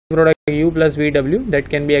product u plus vw, that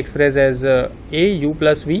can be expressed as a u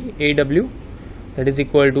plus v aw, that is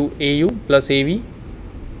equal to au plus av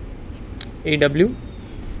aw,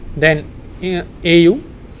 then au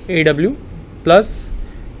aw plus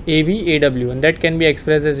av aw, and that can be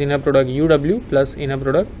expressed as inner product uw plus inner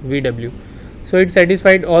product vw. So it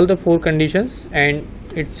satisfied all the 4 conditions and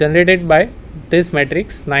it's generated by this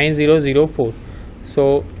matrix 9004.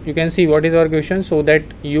 So you can see what is our question. So that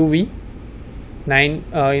uv 9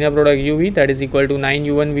 inner product uv, that is equal to 9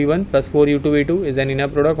 u1 v1 plus 4 u2 v2 is an inner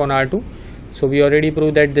product on R2. So we already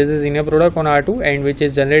proved that this is inner product on R2 and which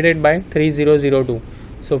is generated by 3002.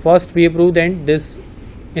 So first we proved that this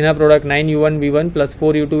inner product 9 u1 v1 plus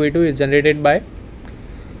 4 u2 v2 is generated by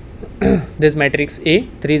this matrix A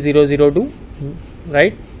 3002,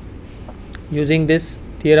 right, using this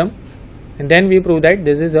theorem, and then we prove that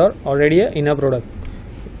this is already a inner product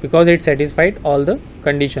because it satisfied all the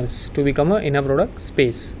conditions to become a inner product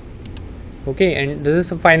space. Okay, and this is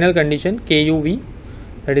the final condition kuv,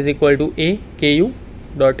 that is equal to a ku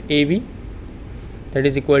dot av, that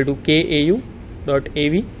is equal to kau dot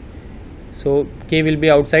av. So k will be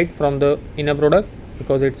outside from the inner product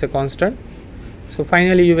because it's a constant. So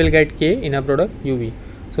finally you will get k inner product uv.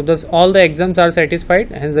 So thus all the exams are satisfied,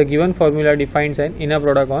 hence the given formula defines an inner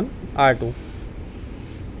product on R2.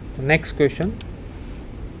 Next question.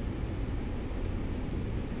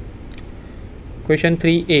 Question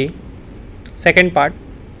 3a, second part.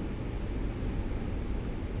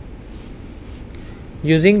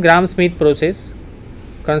 Using Gram-Schmidt process,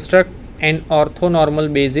 construct an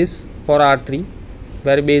orthonormal basis for R3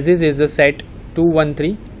 where basis is the set 2 1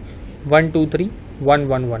 3 1 2 3 1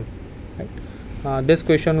 1 1. Right? This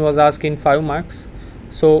question was asked in 5 marks.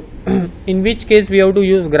 So in which case we have to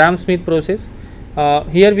use Gram-Schmidt process?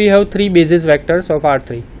 Here we have 3 basis vectors of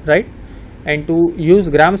R3, right? And to use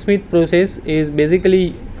Gram-Schmidt process is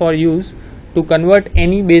basically for use to convert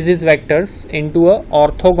any basis vectors into a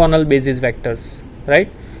orthogonal basis vectors,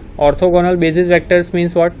 right? Orthogonal basis vectors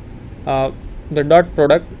means what? The dot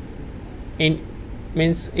product in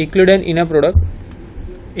means Euclidean inner product.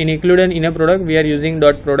 In Euclidean inner product we are using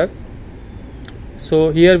dot product.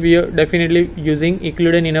 So here we are definitely using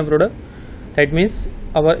Euclidean inner product. That means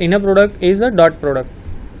our inner product is a dot product.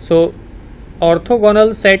 So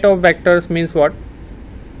orthogonal set of vectors means what?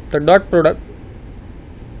 The dot product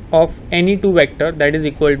of any 2 vector that is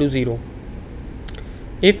equal to 0.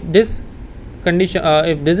 If this condition,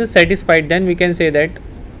 if this is satisfied, then we can say that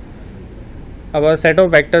our set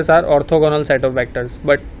of vectors are orthogonal set of vectors.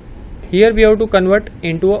 But here we have to convert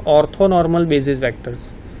into a orthonormal basis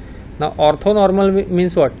vectors. Now orthonormal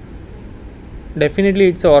means what? Definitely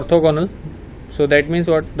it's a orthogonal. So that means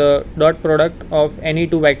what? The dot product of any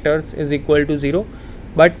 2 vectors is equal to 0.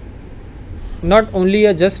 But not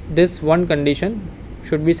only just this one condition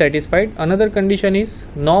should be satisfied. Another condition is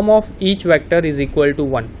norm of each vector is equal to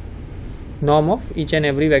 1. Norm of each and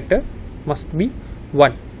every vector must be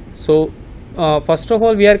 1. So first of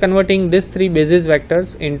all we are converting these 3 basis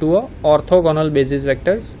vectors into a orthogonal basis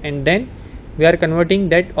vectors, and then we are converting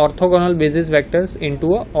that orthogonal basis vectors into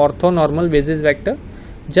a orthonormal basis vector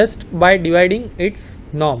just by dividing its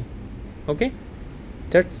norm. Okay,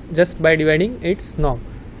 just by dividing its norm.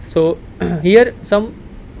 So here some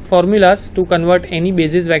formulas to convert any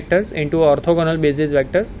basis vectors into orthogonal basis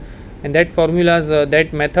vectors, and that formulas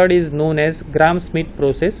that method is known as Gram-Schmidt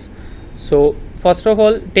process. So first of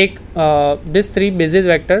all take these 3 basis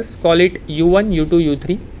vectors, call it u1 u2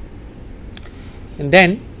 u3, and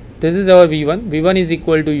then this is our v1. V1 is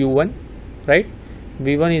equal to u1, right?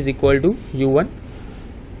 V1 is equal to u1,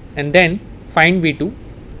 and then find v2.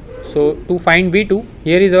 So to find v2,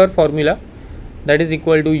 here is our formula, that is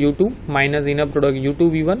equal to u2 minus inner product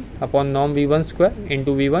u2 v1 upon norm v1 square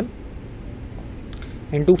into v1,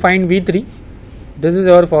 and to find v3, this is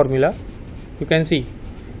our formula. You can see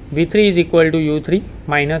v3 is equal to u3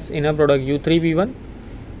 minus inner product u3 v1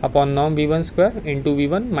 upon norm v1 square into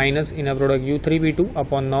v1 minus inner product u3 v2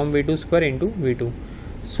 upon norm v2 square into v2.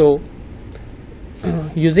 So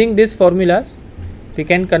using these formulas we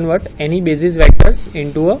can convert any basis vectors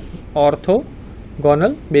into a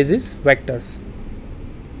orthogonal basis vectors.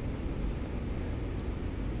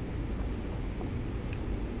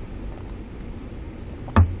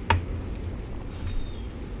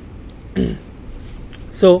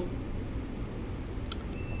 So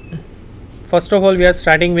first of all we are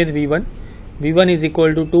starting with v1. V1 is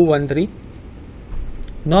equal to 2 1 3.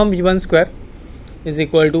 Norm v1 square is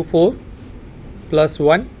equal to 4 plus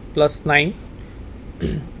 1 plus 9,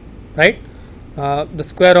 right? The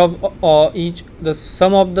square of each, the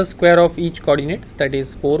sum of the square of each coordinates, that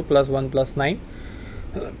is 4 plus 1 plus 9.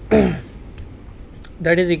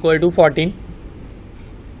 that is equal to 14.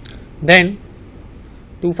 Then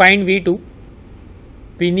to find V2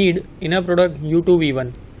 we need inner product U2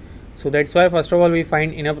 V1. So that's why first of all we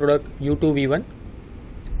find inner product U2 V1,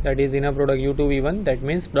 that is inner product U2 V1, that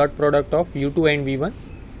means dot product of U2 and V1.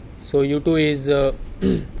 So U2 is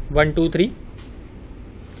 1 2 3,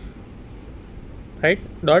 right,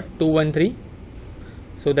 dot 2 1 3,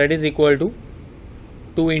 so that is equal to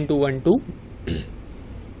 2 into 1 2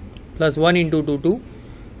 plus 1 into 2 2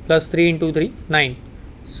 plus 3 into 3 9,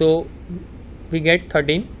 so we get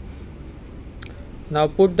 13. Now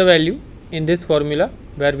put the value in this formula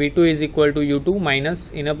where V2 is equal to U2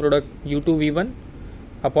 minus inner product U2 V1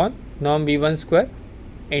 upon norm V1 square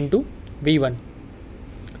into V1.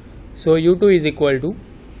 So U2 is equal to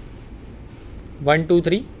 1 2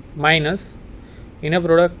 3 minus inner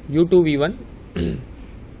product U2 V1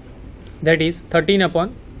 that is 13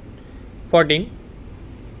 upon 14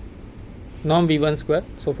 norm V1 square,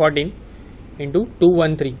 so 14 into 2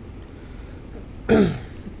 1 3.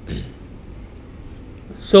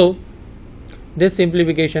 So this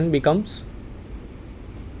simplification becomes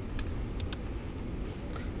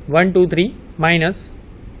 1 2 3 minus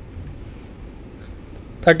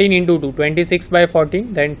 13 into 2 26 by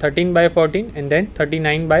 14, then 13 by 14 and then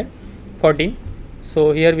 39 by 14.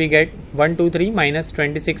 So here we get 1 2 3 minus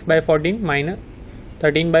 26 by 14 minus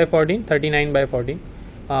 13 by 14 39 by 14.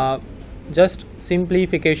 Just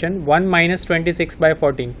simplification, 1 minus 26 by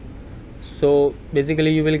 14, so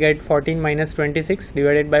basically you will get 14 minus 26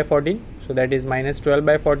 divided by 14, so that is minus 12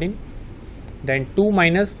 by 14. Then 2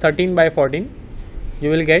 minus 13 by 14, you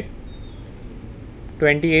will get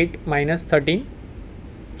 28 minus 13,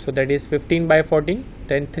 so that is 15 by 14.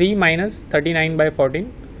 Then 3 minus 39 by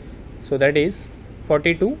 14, so that is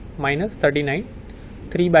 42 minus 39,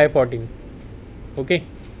 3 by 14. Okay,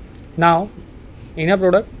 now inner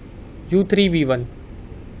product U3 V1,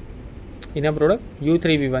 inner product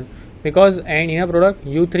U3 V1, because and inner product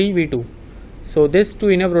U3 V2. So this two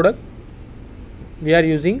inner product we are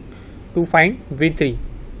using to find V3.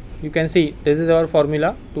 You can see this is our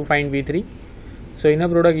formula to find V3. So inner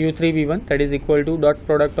product U3 V1, that is equal to dot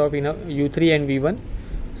product of inner U3 and V1.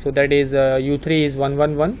 So that is U3 is 1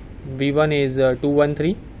 1 1, V1 is 2 1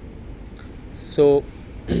 3. So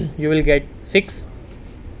you will get 6,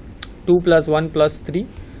 2 plus 1 plus 3,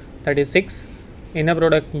 that is 6. Inner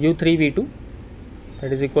product U3 V2,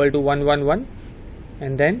 that is equal to 1 1 1,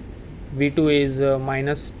 and then V2 is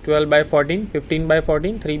minus 12 by 14, 15 by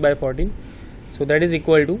 14, 3 by 14. So that is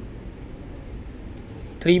equal to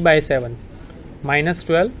 3 by 7, minus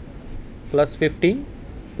 12 plus 15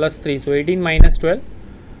 plus 3, so 18 minus 12,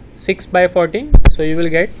 6 by 14, so you will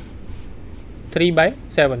get 3 by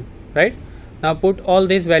 7, right. Now put all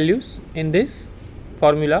these values in this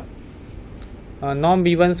formula. Norm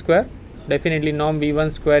V1 square, definitely norm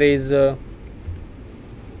V1 square is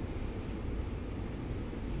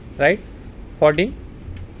right 14.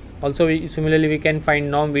 Also similarly we can find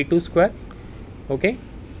norm V2 square. Okay,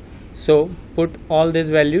 so put all these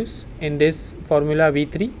values in this formula.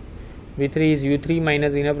 V3 is U3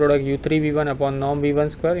 minus inner product U3 V1 upon norm V1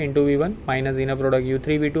 square into V1 minus inner product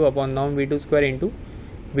U3 V2 upon norm V2 square into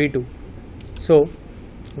V2. So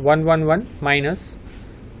 1 1 1 minus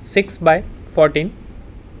 6 by 14,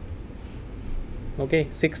 okay,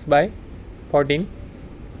 6 by 14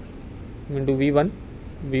 into V1.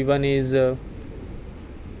 V1 is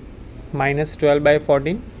minus 12 by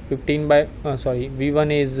 14, 15 by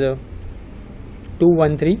V1 is 2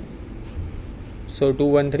 1 3, so 2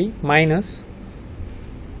 1 3 minus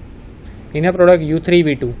inner product U3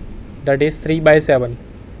 V2, that is 3 by 7,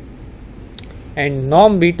 and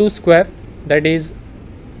norm V2 square, that is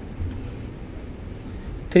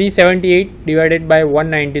 378 divided by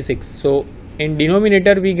 196. So in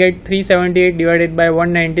denominator we get 378 divided by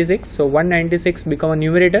 196, so 196 become a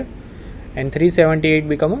numerator and 378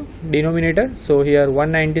 become a denominator. So here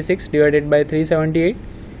 196 divided by 378,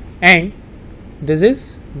 and this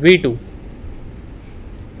is V2,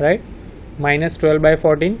 right, minus 12 by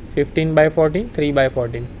 14, 15 by 14, 3 by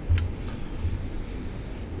 14.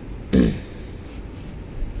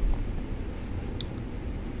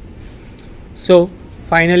 So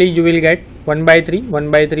finally you will get 1 by 3,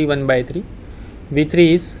 1 by 3, 1 by 3.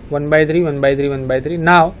 V3 is 1 by 3, 1 by 3, 1 by 3.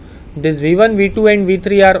 Now this V1, V2 and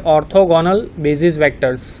V3 are orthogonal basis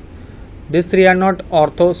vectors. These three are not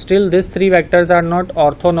ortho, still these three vectors are not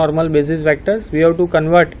orthonormal basis vectors. We have to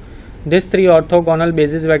convert these three orthogonal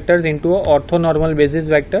basis vectors into a orthonormal basis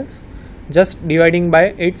vectors, just dividing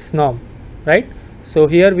by its norm, right. So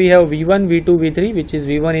here we have V1, V2, V3, which is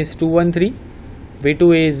V1 is 2 1 3,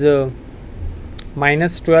 V2 is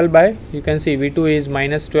minus 12 by, you can see V2 is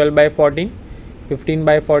minus 12 by 14, 15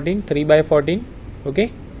 by 14, 3 by 14,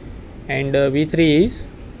 okay, and V3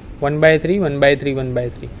 is 1 by 3, 1 by 3, 1 by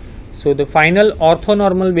 3. So the final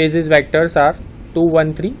orthonormal basis vectors are 2,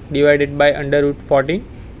 1, 3 divided by under root 14,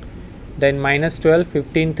 then minus 12,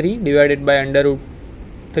 15, 3 divided by under root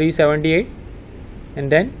 378,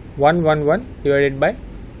 and then 1, 1, 1 divided by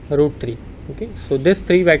root 3. Okay, so these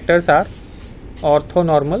three vectors are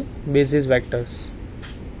orthonormal basis vectors.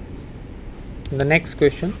 The next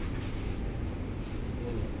question.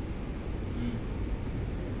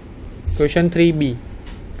 Question 3b,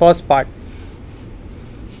 first part.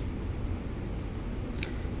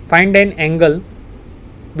 Find an angle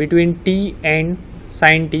between t and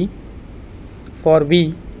sin t for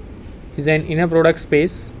V is an inner product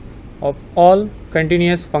space of all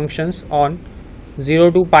continuous functions on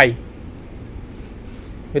 0 to pi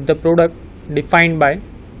with the product defined by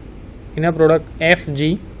inner product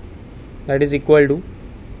fg, that is equal to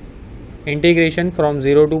integration from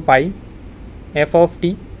 0 to pi f of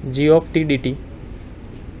t g of t dt.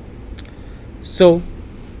 So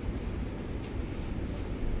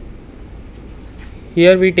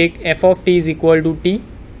here we take f of t is equal to t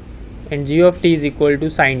and g of t is equal to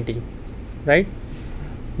sin t, right?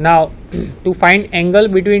 Now to find angle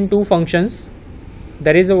between two functions,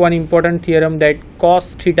 there is a one important theorem that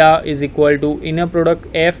cos theta is equal to inner product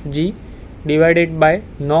fg divided by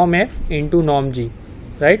norm f into norm g,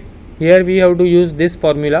 right? Here we have to use this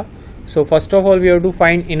formula. So first of all we have to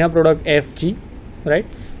find inner product fg, right,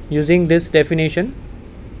 using this definition.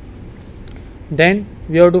 Then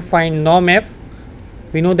we have to find norm f.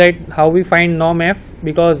 We know that how we find norm f,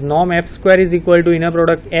 because norm f square is equal to inner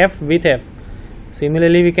product f with f.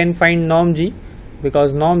 Similarly we can find norm g,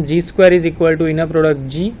 because norm g square is equal to inner product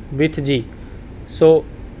g with g. So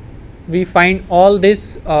we find all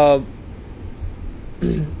this norm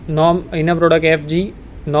inner product fg,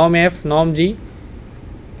 norm f, norm g,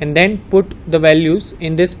 and then put the values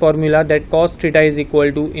in this formula that cos theta is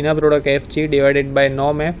equal to inner product fg divided by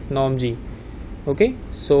norm f, norm g. Okay,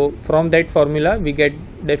 so from that formula we get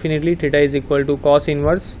definitely theta is equal to cos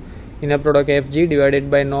inverse inner product fg divided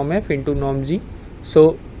by norm f into norm g.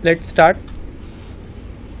 So let's start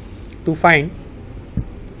to find.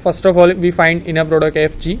 First of all we find inner product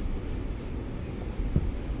fg,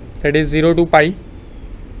 that is 0 to pi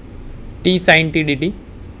t sin t dt,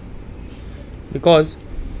 because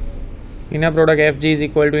inner product fg is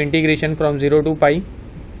equal to integration from 0 to pi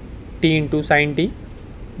t into sin t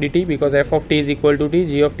dt, because f of t is equal to t,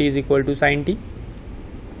 g of t is equal to sin t.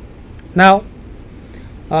 Now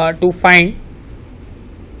to find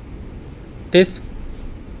this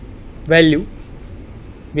value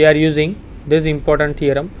we are using this important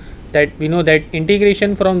theorem, that we know that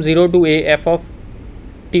integration from 0 to a f of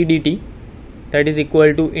t dt, that is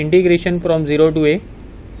equal to integration from 0 to a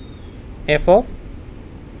f of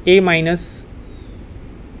a minus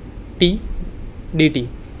t dt.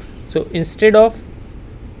 So instead of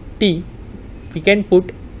t we can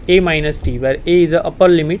put a minus t, where a is the upper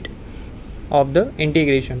limit of the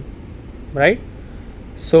integration, right?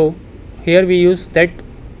 So here we use that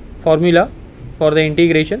formula for the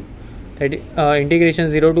integration, that integration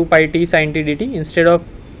 0 to pi t sin t dt. Instead of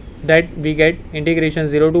that we get integration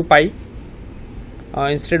 0 to pi,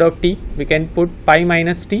 instead of t we can put pi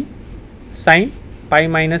minus t sin pi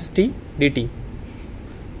minus t dt.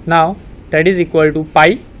 Now that is equal to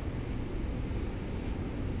pi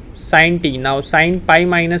sin t, now sin pi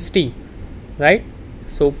minus t, right?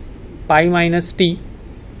 So pi minus t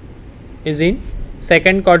is in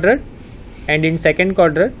second quadrant, and in second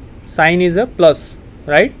quadrant sin is a plus,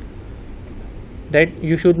 right? That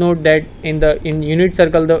you should note that in unit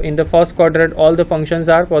circle, in the first quadrant all the functions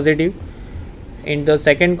are positive, in the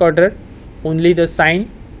second quadrant only the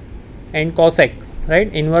sine and cosec,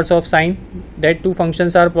 right, inverse of sine, that two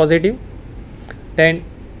functions are positive. Then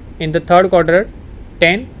in the third quadrant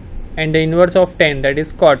tan and the inverse of tan, that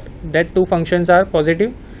is cot, that two functions are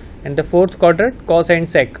positive, and the fourth quadrant cos and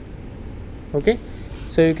sec. Okay,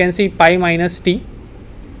 so you can see pi minus t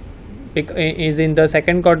is in the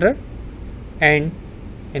second quadrant, and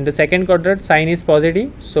in the second quadrant sine is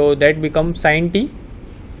positive, so that becomes sin t.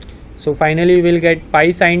 So finally we will get pi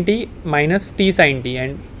sin t minus t sin t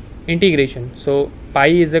and integration. So pi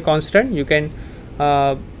is a constant, you can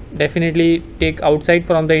definitely take outside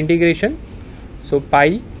from the integration. So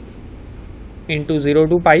pi into 0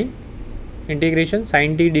 to pi integration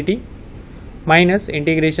sin t dt minus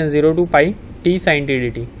integration 0 to pi t sin t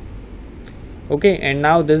dt. Okay, and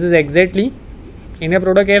now this is exactly inner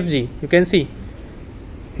product fg. You can see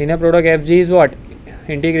inner product fg is what?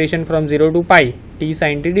 Integration from 0 to pi t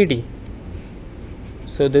sin t dt.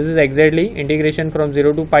 So this is exactly integration from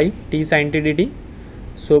 0 to pi t sin t dt.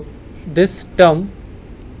 So this term,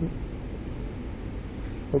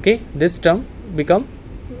 okay, this term become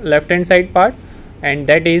left hand side part, and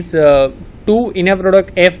that is 2 inner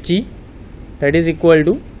product fg, that is equal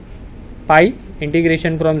to pi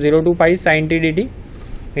integration from 0 to pi sin t dt.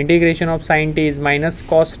 Integration of sin t is minus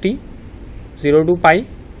cos t, 0 to pi,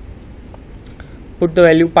 put the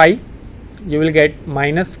value pi, you will get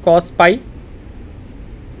minus cos pi,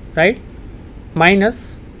 right,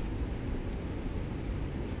 minus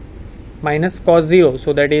cos 0,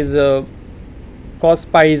 so that is cos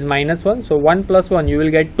pi is minus 1, so 1 plus 1 you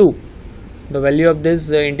will get 2. The value of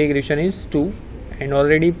this integration is 2, and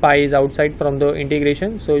already pi is outside from the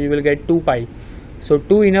integration, so you will get 2 pi. So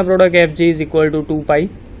 2 inner product fg is equal to 2 pi,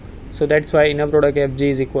 so that's why inner product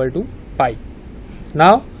fg is equal to pi.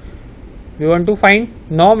 Now we want to find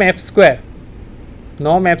norm f square.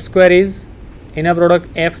 Norm f square is inner product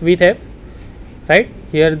f with f, right?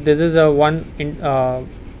 Here this is a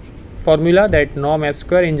formula, that norm f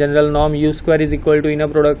square, in general norm u square is equal to inner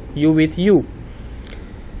product u with u.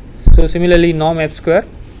 So similarly norm f square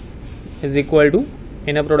is equal to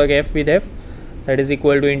inner product f with f, that is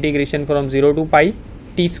equal to integration from 0 to pi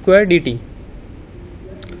t square dt.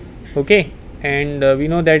 Okay, and we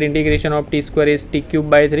know that integration of t square is t cube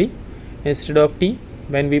by 3 instead of t.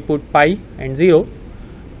 When we put pi and 0,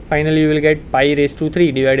 finally you will get pi raised to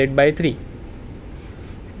 3 divided by 3.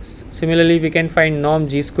 Similarly we can find norm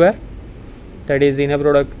g square, that is inner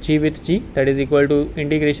product g with g, that is equal to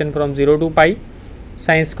integration from 0 to pi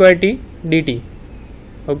sin square t dt.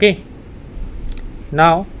 Okay,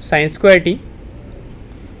 now sin square t,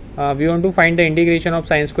 we want to find the integration of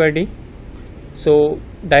sin square t. So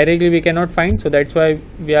directly we cannot find, so that's why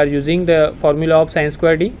we are using the formula of sin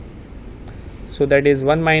square t. So that is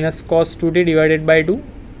 1 minus cos 2t divided by 2.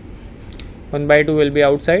 1 by 2 will be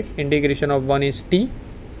outside, integration of 1 is t,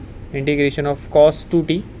 integration of cos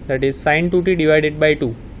 2t, that is sin 2t divided by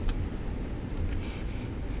 2.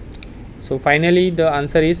 So finally the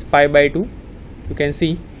answer is pi by 2, you can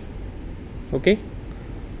see. Okay,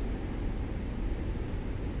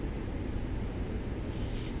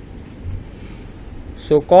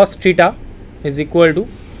 so cos theta is equal to,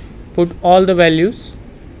 put all the values,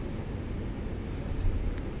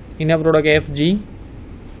 inner product fg,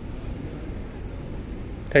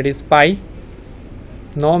 that is pi,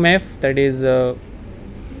 norm f, that is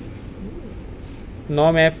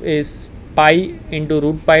norm f is pi into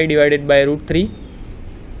root pi divided by root 3.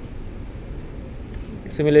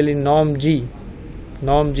 Similarly norm g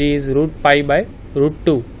is root pi by root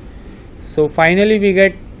 2. So finally we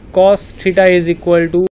get cos theta is equal to